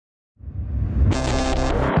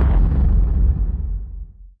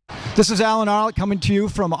This is Alan Arlett coming to you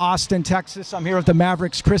from Austin, Texas. I'm here with the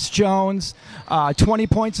Mavericks' Chris Jones. 20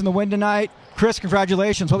 points in the win tonight. Chris,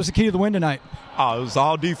 congratulations. What was the key to the win tonight? It was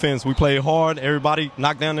all defense. We played hard. Everybody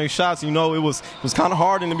knocked down their shots. You know, it was kind of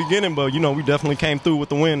hard in the beginning, but, you know, we definitely came through with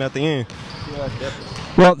the win at the end. Yeah, definitely.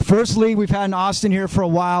 Well, the first league we've had in Austin here for a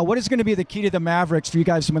while. What is going to be the key to the Mavericks for you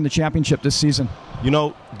guys to win the championship this season? You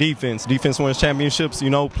know, defense. Defense wins championships. You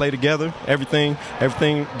know, play together. Everything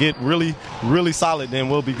get really, really solid, then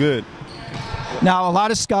we'll be good. Now, a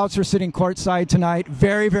lot of scouts are sitting courtside tonight.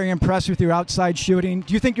 Very, very impressed with your outside shooting.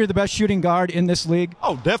 Do you think you're the best shooting guard in this league?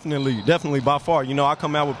 Oh, definitely. Definitely by far. You know, I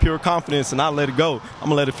come out with pure confidence and I let it go. I'm going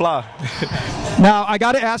to let it fly. Now, I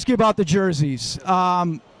got to ask you about the jerseys.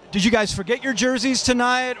 Did you guys forget your jerseys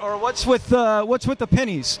tonight, or what's with the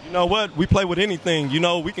pennies? You know what? We play with anything. You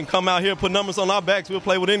know, we can come out here, put numbers on our backs. We'll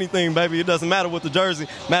play with anything, baby. It doesn't matter what the jersey.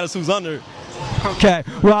 It matters who's under it. Okay.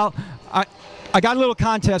 Well, I got a little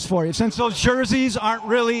contest for you. Since those jerseys aren't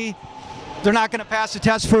really, they're not going to pass the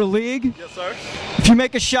test for a league. Yes, sir. If you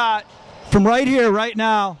make a shot from right here, right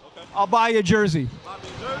now, okay, I'll buy you a jersey. Buy me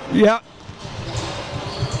a jersey? Yep.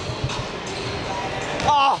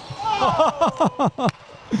 Oh.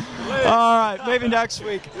 All right, maybe next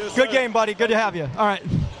week. Yes, Good sir. game, buddy. Good to have you. All right.